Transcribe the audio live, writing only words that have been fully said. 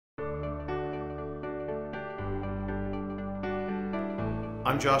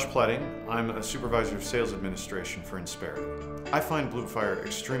I'm Josh Pletting. I'm a Supervisor of Sales Administration for Insperity. I find Bloomfire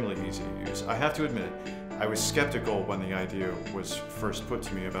extremely easy to use. I have to admit, I was skeptical when the idea was first put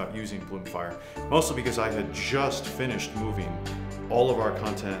to me about using Bloomfire, mostly because I had just finished moving all of our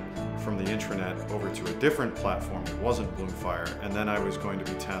content from the intranet over to a different platform that wasn't Bloomfire, and then I was going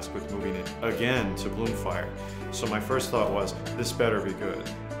to be tasked with moving it again to Bloomfire. So my first thought was, this better be good.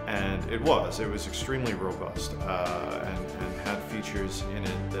 And it was. It was extremely robust and had features in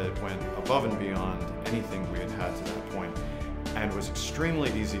it that went above and beyond anything we had had to that point, and was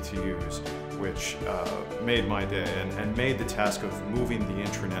extremely easy to use, which made my day and made the task of moving the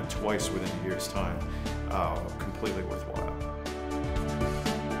intranet twice within a year's time completely worthwhile.